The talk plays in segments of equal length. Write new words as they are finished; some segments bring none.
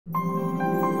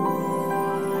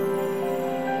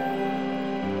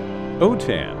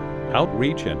OTAN,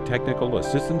 Outreach and Technical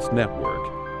Assistance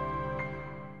Network.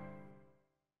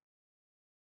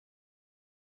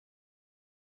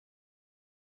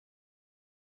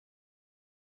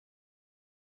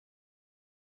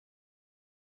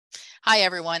 Hi,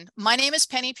 everyone. My name is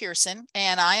Penny Pearson,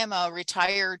 and I am a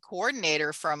retired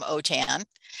coordinator from OTAN,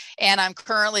 and I'm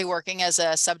currently working as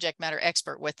a subject matter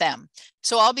expert with them.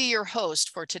 So I'll be your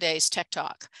host for today's Tech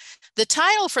Talk. The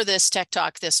title for this Tech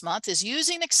Talk this month is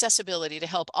Using Accessibility to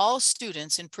Help All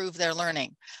Students Improve Their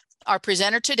Learning. Our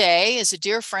presenter today is a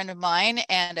dear friend of mine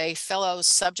and a fellow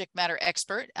subject matter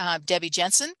expert, Debbie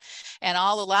Jensen, and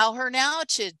I'll allow her now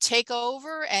to take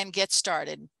over and get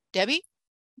started. Debbie?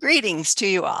 Greetings to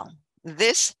you all.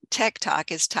 This Tech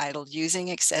Talk is titled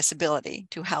Using Accessibility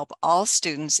to Help All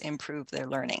Students Improve Their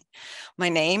Learning. My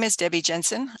name is Debbie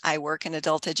Jensen. I work in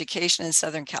adult education in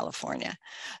Southern California.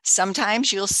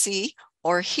 Sometimes you'll see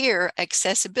or hear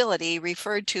accessibility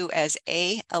referred to as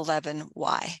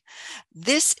A11Y.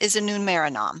 This is a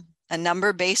numeronym, a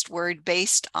number-based word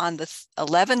based on the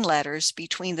 11 letters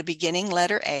between the beginning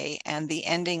letter A and the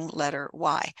ending letter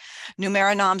Y.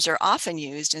 Numeronyms are often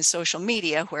used in social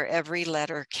media where every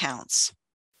letter counts.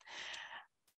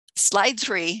 Slide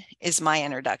 3 is my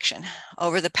introduction.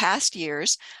 Over the past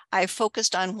years, I've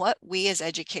focused on what we as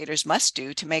educators must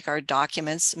do to make our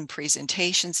documents and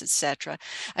presentations, etc.,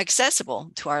 accessible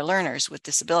to our learners with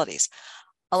disabilities.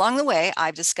 Along the way,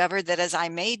 I've discovered that as I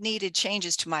made needed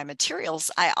changes to my materials,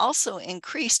 I also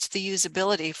increased the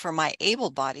usability for my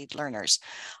able-bodied learners.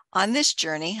 On this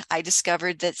journey, I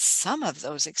discovered that some of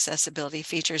those accessibility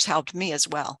features helped me as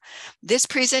well. This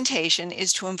presentation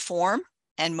is to inform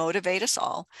and motivate us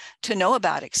all to know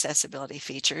about accessibility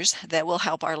features that will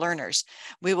help our learners.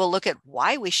 We will look at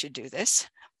why we should do this,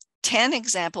 10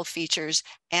 example features,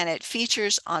 and at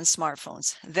features on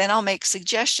smartphones. Then I'll make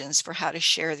suggestions for how to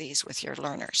share these with your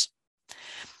learners.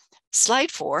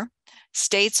 Slide 4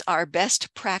 states our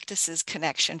best practices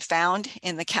connection found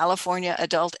in the California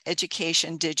Adult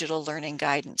Education Digital Learning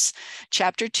Guidance.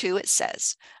 Chapter 2, it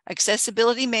says,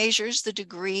 accessibility measures the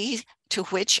degree to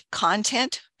which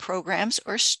content, programs,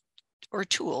 or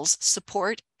tools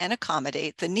support and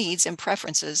accommodate the needs and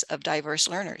preferences of diverse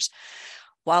learners.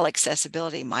 While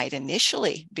accessibility might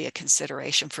initially be a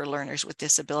consideration for learners with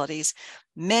disabilities,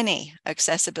 many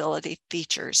accessibility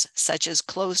features, such as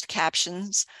closed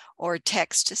captions or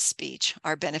text-to-speech,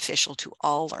 are beneficial to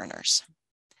all learners.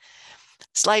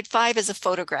 Slide 5 is a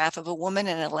photograph of a woman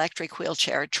in an electric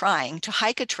wheelchair trying to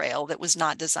hike a trail that was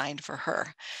not designed for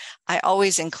her. I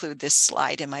always include this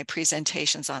slide in my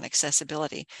presentations on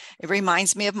accessibility. It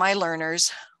reminds me of my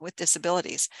learners with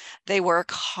disabilities. They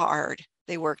work hard.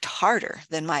 They worked harder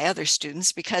than my other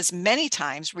students because many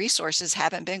times resources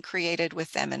haven't been created with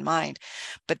them in mind,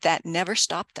 but that never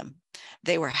stopped them.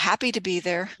 They were happy to be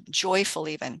there, joyful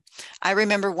even. I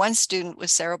remember one student with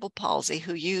cerebral palsy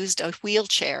who used a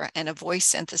wheelchair and a voice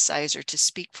synthesizer to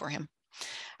speak for him.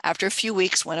 After a few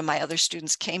weeks, one of my other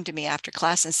students came to me after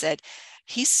class and said,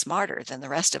 "He's smarter than the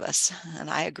rest of us," and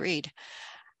I agreed.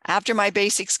 After my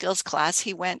basic skills class,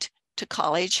 he went to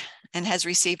college and has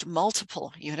received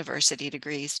multiple university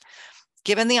degrees.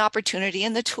 Given the opportunity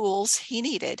and the tools he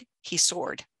needed, he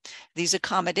soared. These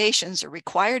accommodations are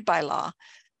required by law,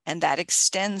 and that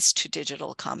extends to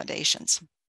digital accommodations.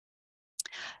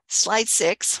 Slide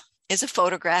 6 is a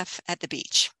photograph at the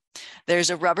beach. There's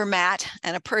a rubber mat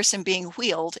and a person being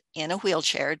wheeled in a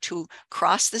wheelchair to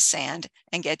cross the sand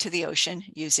and get to the ocean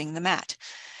using the mat.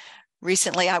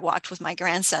 Recently, I walked with my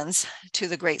grandsons to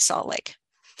the Great Salt Lake.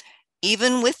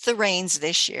 Even with the rains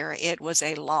this year, it was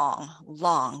a long,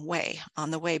 long way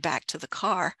on the way back to the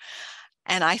car,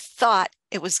 and I thought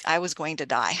I was going to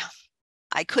die.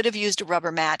 I could have used a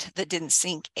rubber mat that didn't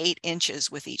sink 8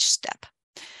 inches with each step.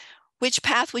 Which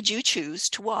path would you choose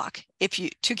to walk if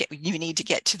you need to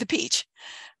get to the beach?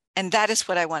 And that is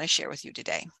what I want to share with you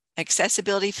today.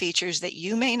 Accessibility features that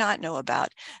you may not know about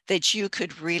that you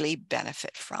could really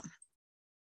benefit from.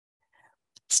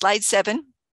 Slide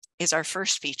 7 is our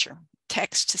first feature,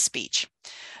 text-to-speech.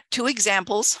 2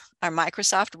 examples are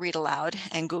Microsoft Read Aloud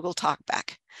and Google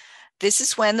Talkback. This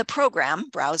is when the program,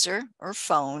 browser, or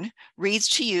phone reads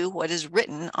to you what is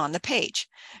written on the page.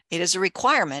 It is a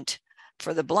requirement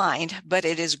for the blind, but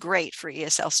it is great for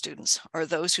ESL students or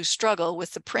those who struggle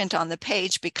with the print on the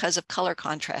page because of color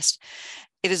contrast.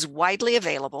 It is widely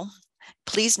available.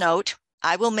 Please note,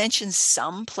 I will mention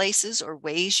some places or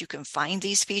ways you can find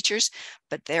these features,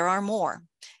 but there are more.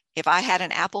 If I had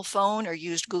an Apple phone or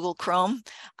used Google Chrome,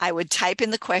 I would type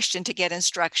in the question to get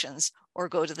instructions or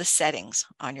go to the settings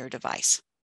on your device.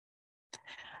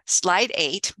 Slide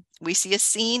 8, we see a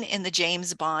scene in the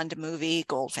James Bond movie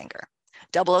Goldfinger.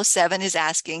 007 is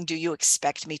asking, do you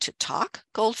expect me to talk,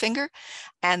 Goldfinger?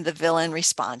 And the villain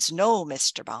responds, no,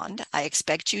 Mr. Bond, I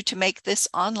expect you to make this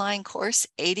online course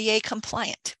ADA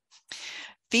compliant.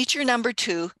 Feature number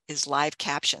 2 is live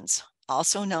captions,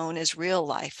 also known as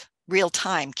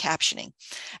real-time captioning.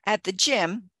 At the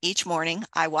gym, each morning,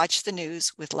 I watch the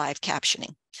news with live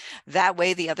captioning. That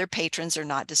way, the other patrons are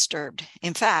not disturbed.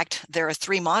 In fact, there are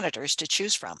 3 monitors to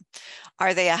choose from.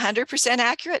 Are they 100%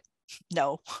 accurate?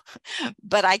 No,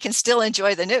 but I can still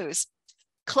enjoy the news.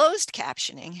 Closed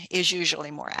captioning is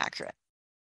usually more accurate.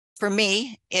 For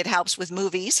me, it helps with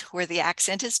movies where the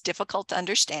accent is difficult to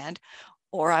understand,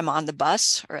 or I'm on the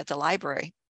bus or at the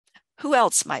library. Who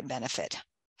else might benefit?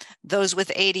 Those with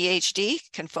ADHD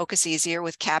can focus easier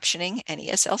with captioning, and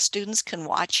ESL students can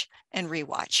watch and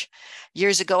rewatch.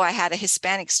 Years ago, I had a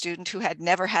Hispanic student who had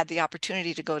never had the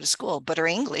opportunity to go to school, but her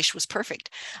English was perfect.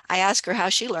 I asked her how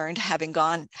she learned, having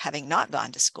not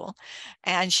gone to school,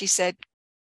 and she said,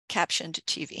 captioned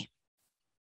TV.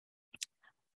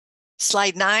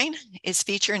 Slide 9 is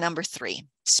feature number 3,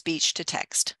 speech to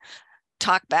text.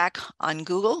 Talkback on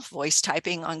Google, voice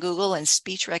typing on Google, and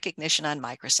speech recognition on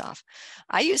Microsoft.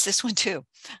 I use this one too.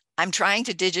 I'm trying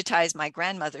to digitize my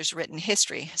grandmother's written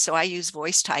history, so I use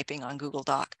voice typing on Google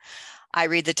Doc. I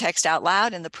read the text out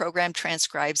loud and the program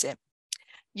transcribes it.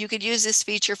 You could use this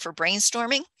feature for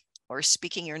brainstorming or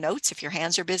speaking your notes if your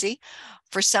hands are busy.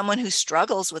 For someone who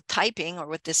struggles with typing or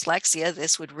with dyslexia,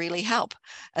 this would really help,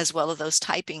 as well as those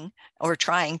typing or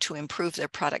trying to improve their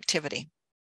productivity.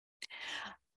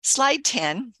 Slide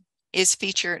 10 is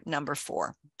feature number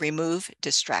 4, remove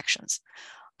distractions.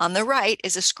 On the right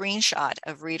is a screenshot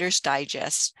of Reader's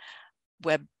Digest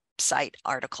website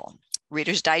article.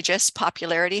 Reader's Digest's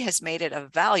popularity has made it a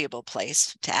valuable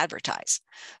place to advertise.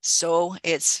 So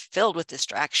it's filled with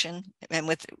distraction and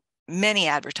with many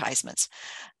advertisements.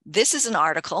 This is an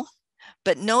article,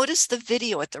 but notice the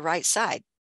video at the right side.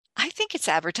 I think it's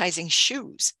advertising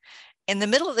shoes. In the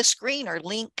middle of the screen are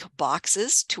link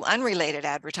boxes to unrelated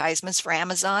advertisements for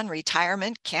Amazon,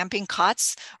 retirement, camping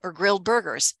cots, or grilled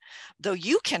burgers. Though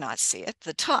you cannot see it,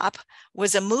 the top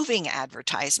was a moving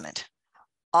advertisement.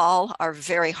 All are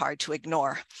very hard to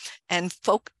ignore and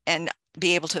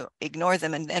be able to ignore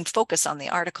them and focus on the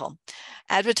article.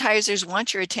 Advertisers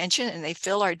want your attention and they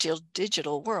fill our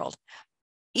digital world.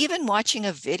 Even watching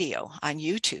a video on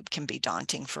YouTube can be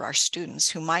daunting for our students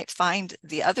who might find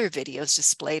the other videos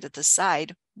displayed at the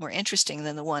side more interesting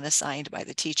than the one assigned by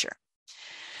the teacher.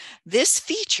 This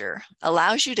feature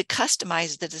allows you to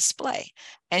customize the display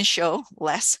and show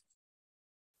less.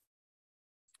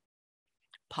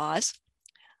 Pause.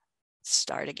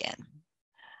 Start again.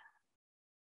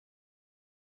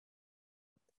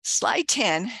 Slide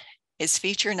 10 is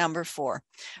feature number 4,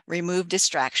 remove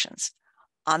distractions.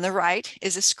 On the right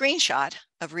is a screenshot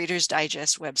of Reader's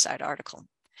Digest website article.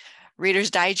 Reader's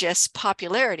Digest's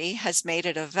popularity has made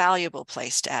it a valuable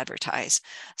place to advertise,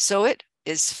 so it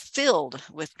is filled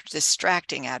with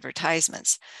distracting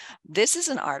advertisements. This is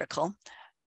an article,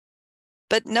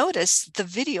 but notice the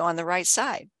video on the right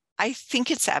side. I think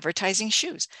it's advertising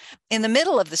shoes. In the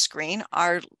middle of the screen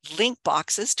are link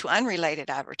boxes to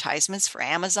unrelated advertisements for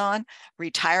Amazon,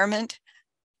 retirement,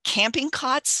 camping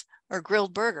cots, or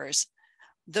grilled burgers.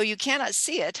 Though you cannot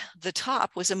see it, the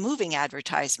top was a moving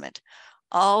advertisement.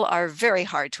 All are very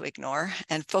hard to ignore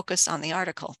and focus on the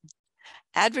article.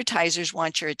 Advertisers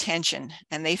want your attention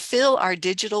and they fill our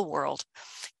digital world.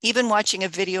 Even watching a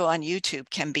video on YouTube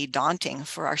can be daunting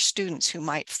for our students who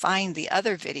might find the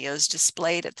other videos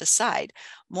displayed at the side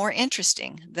more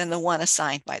interesting than the one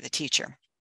assigned by the teacher.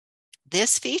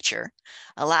 This feature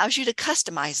allows you to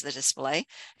customize the display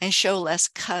and show less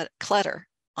clutter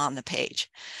on the page.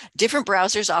 Different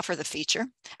browsers offer the feature.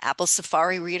 Apple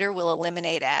Safari Reader will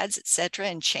eliminate ads, etc.,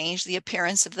 and change the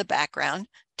appearance of the background,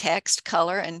 text,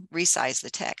 color, and resize the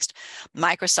text.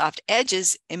 Microsoft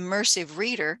Edge's Immersive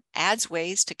Reader adds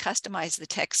ways to customize the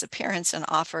text's appearance and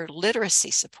offer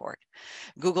literacy support.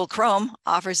 Google Chrome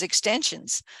offers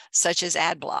extensions such as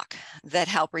AdBlock that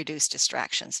help reduce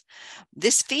distractions.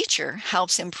 This feature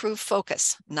helps improve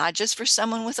focus, not just for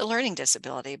someone with a learning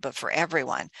disability, but for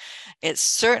everyone. It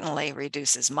certainly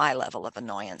reduces my level of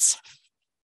annoyance.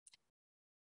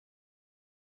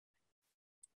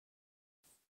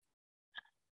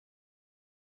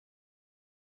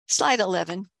 Slide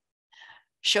 11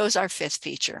 shows our 5th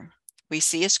feature. We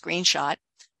see a screenshot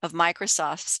of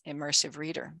Microsoft's Immersive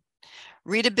Reader.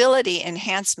 Readability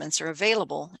enhancements are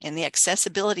available in the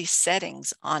accessibility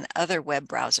settings on other web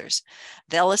browsers.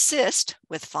 They'll assist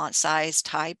with font size,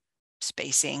 type,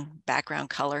 spacing, background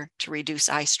color to reduce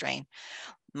eye strain.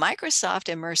 Microsoft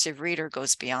Immersive Reader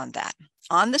goes beyond that.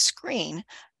 On the screen,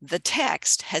 the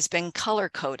text has been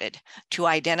color-coded to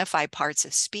identify parts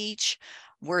of speech.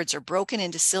 Words are broken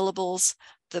into syllables.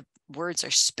 The words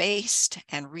are spaced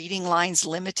and reading lines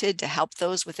limited to help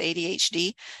those with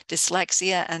ADHD,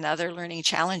 dyslexia, and other learning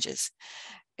challenges.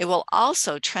 It will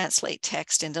also translate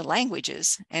text into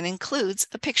languages and includes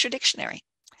a picture dictionary.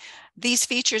 These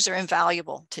features are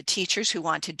invaluable to teachers who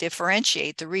want to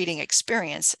differentiate the reading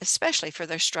experience, especially for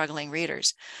their struggling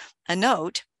readers. A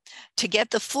note, to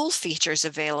get the full features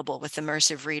available with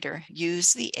Immersive Reader,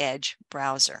 use the Edge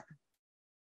browser.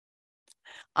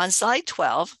 On slide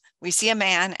 12, we see a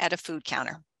man at a food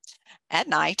counter at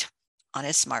night on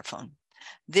his smartphone.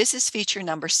 This is feature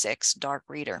number 6, Dark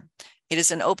Reader. It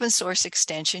is an open source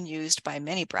extension used by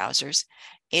many browsers.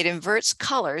 It inverts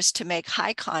colors to make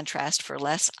high contrast for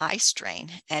less eye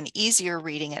strain and easier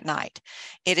reading at night.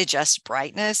 It adjusts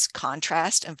brightness,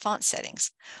 contrast, and font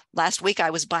settings. Last week I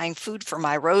was buying food for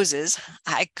my roses.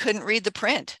 I couldn't read the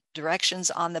print.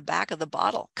 Directions on the back of the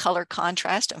bottle, color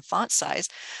contrast, and font size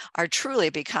are truly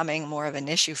becoming more of an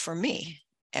issue for me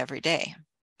every day.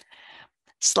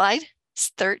 Slide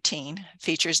 13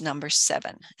 features number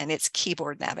 7, and it's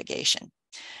keyboard navigation.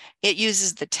 It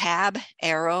uses the tab,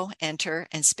 arrow, enter,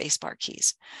 and spacebar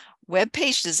keys. Web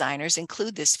page designers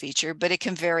include this feature, but it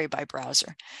can vary by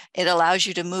browser. It allows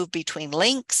you to move between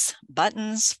links,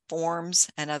 buttons, forms,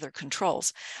 and other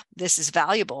controls. This is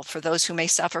valuable for those who may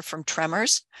suffer from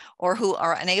tremors or who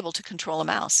are unable to control a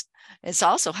mouse. It's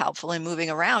also helpful in moving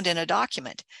around in a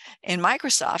document. In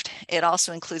Microsoft, it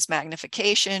also includes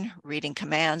magnification, reading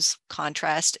commands,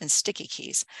 contrast, and sticky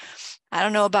keys. I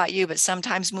don't know about you, but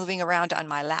sometimes moving around on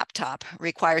my laptop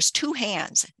requires 2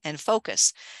 hands and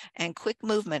focus, and quick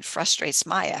movement frustrates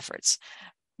my efforts.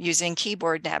 Using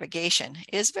keyboard navigation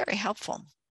is very helpful.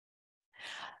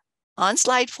 On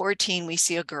slide 14, we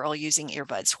see a girl using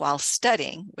earbuds while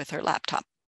studying with her laptop.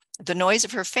 The noise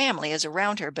of her family is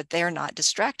around her, but they're not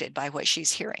distracted by what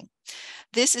she's hearing.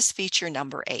 This is feature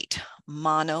number 8,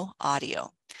 mono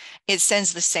audio. It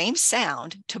sends the same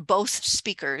sound to both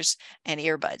speakers and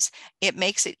earbuds. It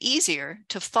makes it easier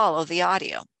to follow the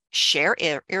audio, share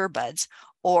earbuds,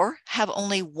 or have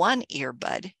only one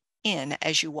earbud in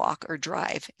as you walk or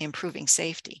drive, improving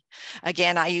safety.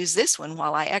 Again, I use this one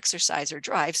while I exercise or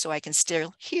drive so I can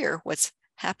still hear what's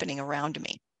happening around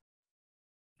me.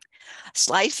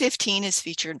 Slide 15 is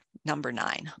feature number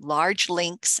 9, large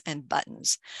links and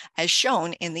buttons, as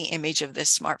shown in the image of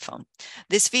this smartphone.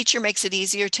 This feature makes it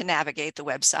easier to navigate the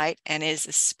website and is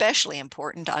especially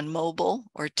important on mobile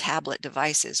or tablet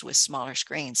devices with smaller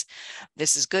screens.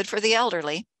 This is good for the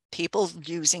elderly, people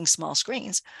using small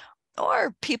screens,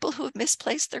 or people who have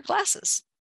misplaced their glasses.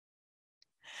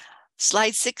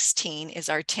 Slide 16 is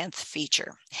our 10th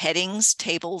feature, headings,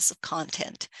 tables of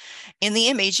content. In the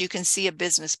image, you can see a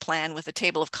business plan with a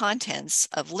table of contents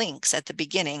of links at the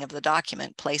beginning of the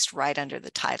document placed right under the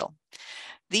title.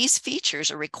 These features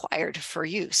are required for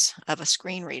use of a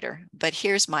screen reader, but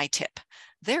here's my tip.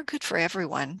 They're good for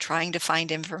everyone trying to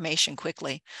find information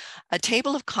quickly. A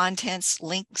table of contents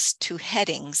links to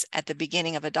headings at the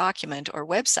beginning of a document or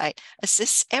website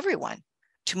assists everyone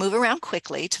to move around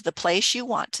quickly to the place you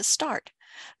want to start.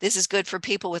 This is good for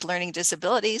people with learning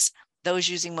disabilities, those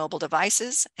using mobile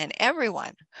devices, and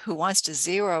everyone who wants to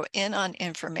zero in on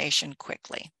information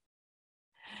quickly.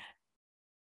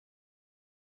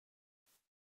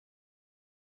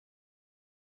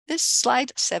 This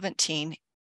slide 17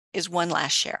 is one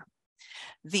last share.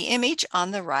 The image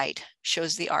on the right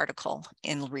shows the article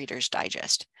in Reader's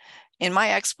Digest. In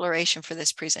my exploration for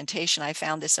this presentation, I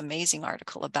found this amazing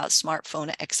article about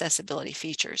smartphone accessibility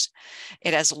features.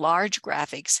 It has large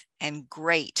graphics and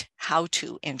great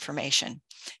how-to information.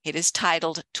 It is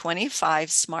titled 25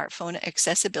 Smartphone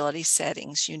Accessibility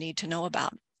Settings You Need to Know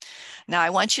About. Now,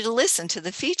 I want you to listen to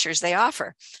the features they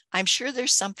offer. I'm sure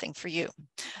there's something for you.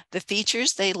 The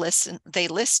features they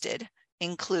listed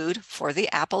include, for the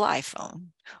Apple iPhone,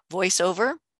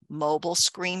 VoiceOver, mobile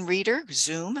screen reader,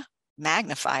 zoom,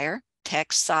 magnifier,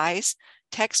 text size,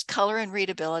 text color and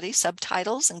readability,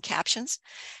 subtitles and captions,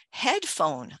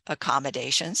 headphone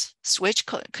accommodations, switch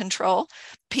control,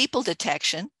 people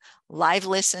detection, live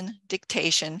listen,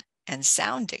 dictation, and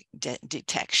sound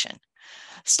detection.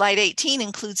 Slide 18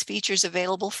 includes features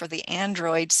available for the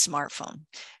Android smartphone.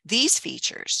 These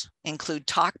features include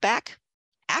talkback,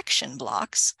 action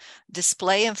blocks,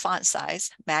 display and font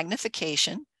size,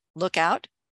 magnification, lookout,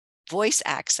 voice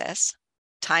access,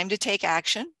 time to take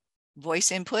action,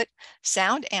 voice input,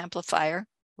 sound amplifier,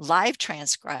 live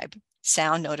transcribe,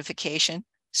 sound notification,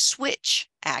 switch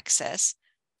access,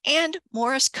 and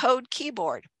Morse code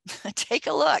keyboard. Take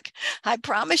a look. I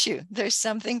promise you, there's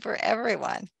something for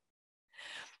everyone.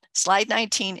 Slide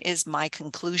 19 is my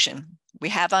conclusion. We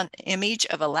have an image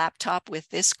of a laptop with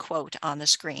this quote on the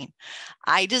screen.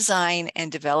 I design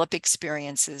and develop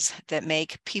experiences that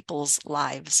make people's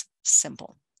lives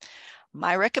simple.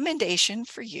 My recommendation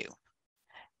for you,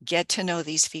 get to know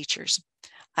these features.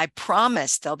 I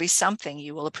promise there'll be something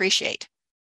you will appreciate.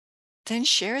 Then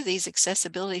share these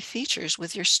accessibility features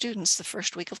with your students the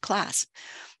first week of class.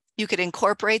 You could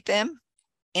incorporate them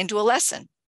into a lesson,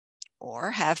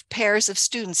 or have pairs of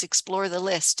students explore the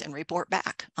list and report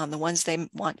back on the ones they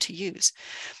want to use.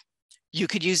 You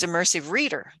could use Immersive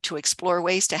Reader to explore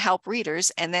ways to help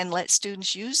readers and then let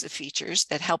students use the features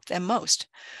that help them most.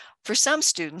 For some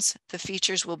students, the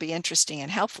features will be interesting and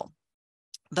helpful,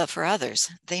 but for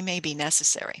others, they may be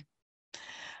necessary.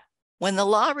 When the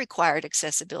law required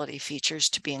accessibility features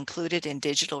to be included in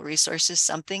digital resources,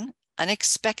 something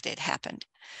unexpected happened.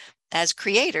 As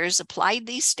creators applied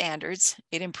these standards,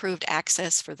 it improved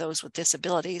access for those with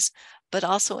disabilities, but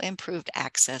also improved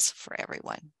access for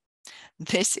everyone.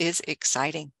 This is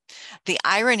exciting. The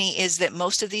irony is that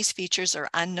most of these features are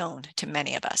unknown to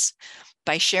many of us.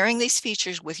 By sharing these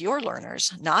features with your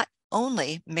learners, not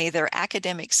only may their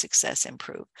academic success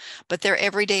improve, but their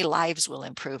everyday lives will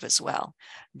improve as well.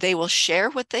 They will share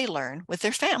what they learn with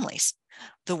their families.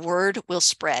 The word will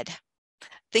spread.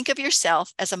 Think of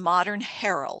yourself as a modern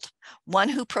herald, one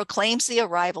who proclaims the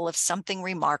arrival of something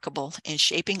remarkable in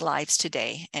shaping lives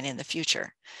today and in the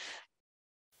future.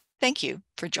 Thank you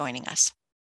for joining us.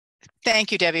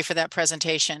 Thank you, Debbie, for that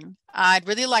presentation. I'd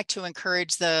really like to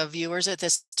encourage the viewers at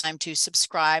this time to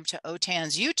subscribe to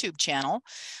OTAN's YouTube channel,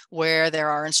 where there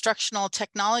are instructional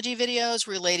technology videos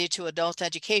related to adult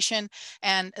education,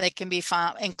 and they can be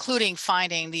found, including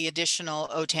finding the additional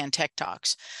OTAN Tech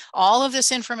Talks. All of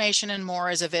this information and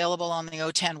more is available on the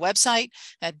OTAN website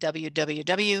at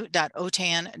www.otan.us.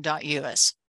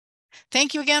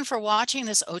 Thank you again for watching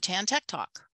this OTAN Tech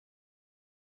Talk.